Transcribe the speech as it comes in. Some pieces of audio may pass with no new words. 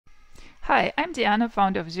Hi, I'm Diana,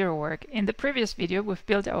 founder of ZeroWork. In the previous video, we've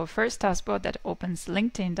built our first taskbot that opens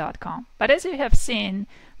LinkedIn.com. But as you have seen,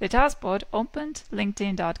 the taskbot opened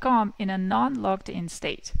LinkedIn.com in a non-logged in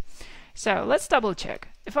state. So let's double check.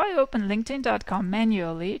 If I open LinkedIn.com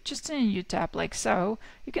manually, just in a new tab like so,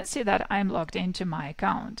 you can see that I'm logged into my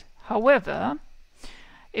account. However,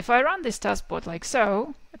 if I run this taskbot like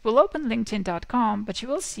so, it will open LinkedIn.com, but you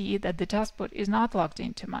will see that the taskbot is not logged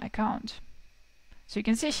into my account. So you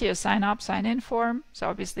can see here sign up, sign in form. So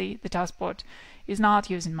obviously the taskbot is not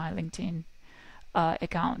using my LinkedIn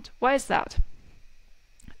account. Why is that?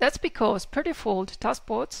 That's because per default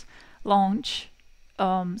taskbots launch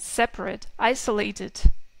separate, isolated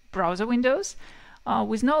browser windows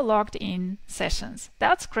with no logged in sessions.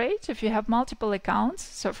 That's great if you have multiple accounts.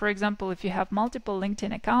 So for example, if you have multiple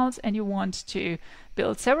LinkedIn accounts and you want to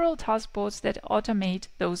build several taskbots that automate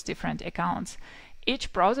those different accounts.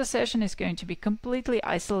 Each browser session is going to be completely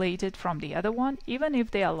isolated from the other one, even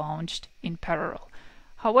if they are launched in parallel.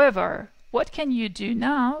 However, what can you do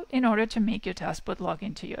now in order to make your taskbot log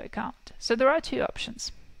into your account? So there are two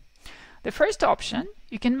options. The first option,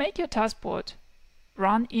 you can make your taskbot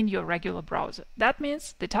run in your regular browser. That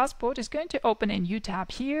means the taskbot is going to open a new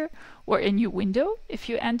tab here or a new window if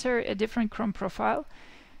you enter a different Chrome profile.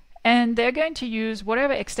 And they're going to use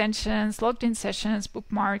whatever extensions, logged in sessions,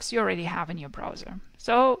 bookmarks you already have in your browser.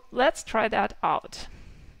 So let's try that out.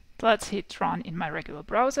 Let's hit run in my regular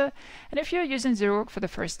browser. And if you're using ZeroWork for the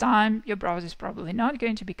first time, your browser is probably not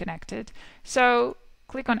going to be connected. So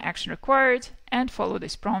click on action required and follow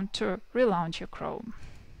this prompt to relaunch your Chrome.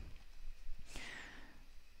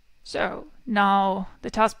 So now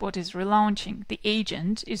the taskbot is relaunching, the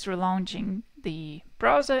agent is relaunching the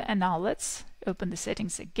browser, and now let's open the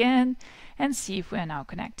settings again and see if we are now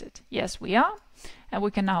connected. Yes, we are, and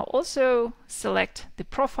we can now also select the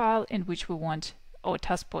profile in which we want our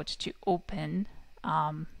taskbot to open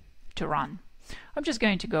to run. I'm just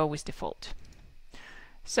going to go with default.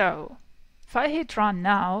 So if I hit run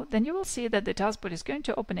now, then you will see that the taskbot is going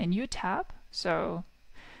to open a new tab. So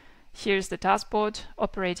here's the taskbot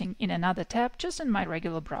operating in another tab, just in my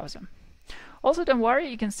regular browser. Also, don't worry,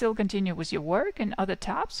 you can still continue with your work in other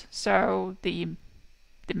tabs. So the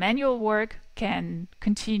manual work can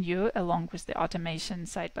continue along with the automation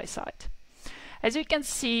side by side. As you can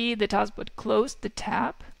see, the taskbot closed the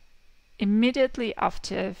tab immediately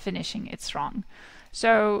after finishing its run.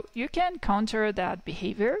 So you can counter that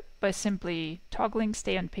behavior by simply toggling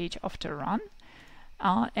stay on page after run.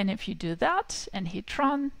 And if you do that and hit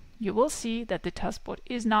run, you will see that the taskbot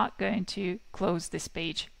is not going to close this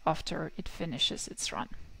page after it finishes its run.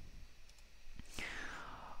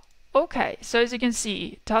 Okay, so as you can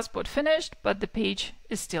see, taskbot finished, but the page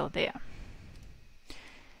is still there.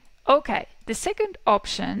 Okay, the second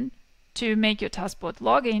option to make your taskbot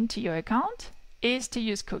log into your account is to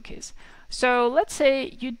use cookies. So let's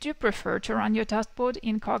say you do prefer to run your taskbot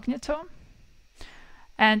incognito.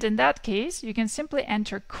 And in that case, you can simply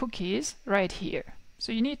enter cookies right here.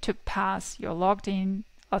 So you need to pass your logged in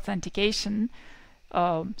authentication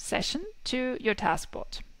session to your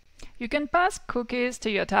taskbot. You can pass cookies to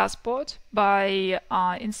your taskbot by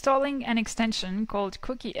installing an extension called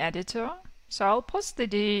Cookie Editor. So I'll post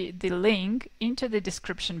the link into the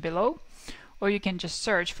description below, or you can just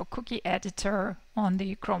search for Cookie Editor on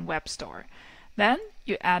the Chrome Web Store. Then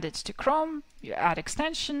you add it to Chrome, you add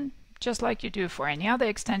extension, just like you do for any other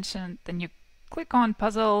extension. Then you click on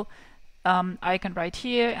puzzle icon right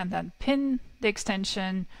here and then pin the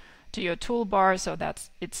extension to your toolbar so that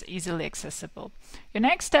it's easily accessible. Your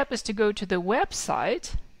next step is to go to the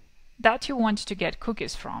website that you want to get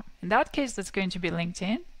cookies from. In that case, that's going to be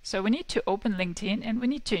LinkedIn. So we need to open LinkedIn and we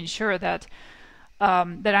need to ensure that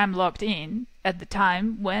that I'm logged in at the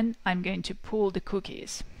time when I'm going to pull the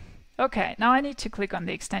cookies. Okay, now I need to click on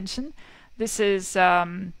the extension. This is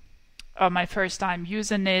my first time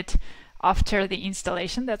using it after the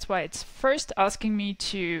installation. That's why it's first asking me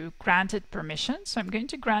to grant it permission. So I'm going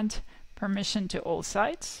to grant permission to all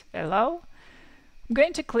sites, allow. I'm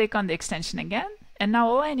going to click on the extension again. And now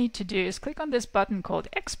all I need to do is click on this button called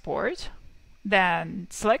export, then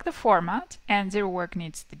select the format, and ZeroWork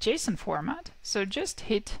needs the JSON format. So just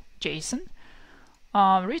hit JSON,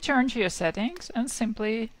 return to your settings and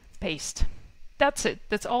simply paste. That's it.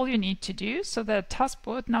 That's all you need to do so that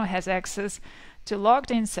taskbot now has access to logged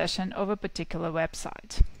in session of a particular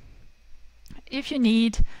website. If you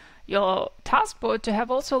need your taskbot to have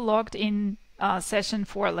also logged in session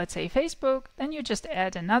for, let's say, Facebook, then you just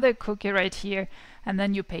add another cookie right here and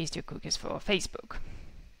then you paste your cookies for Facebook.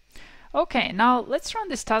 Okay, now let's run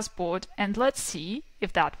this taskbot and let's see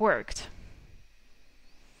if that worked.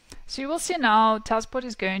 So you will see now TaskBot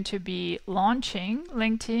is going to be launching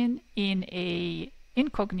LinkedIn in a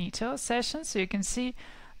incognito session. So you can see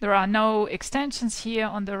there are no extensions here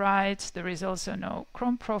on the right. There is also no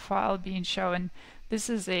Chrome profile being shown. This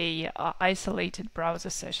is a isolated browser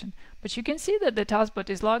session. But you can see that the TaskBot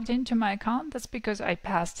is logged into my account. That's because I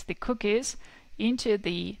passed the cookies into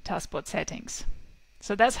the TaskBot settings.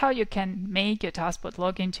 So that's how you can make your TaskBot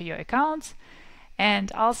log into your accounts. And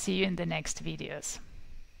I'll see you in the next videos.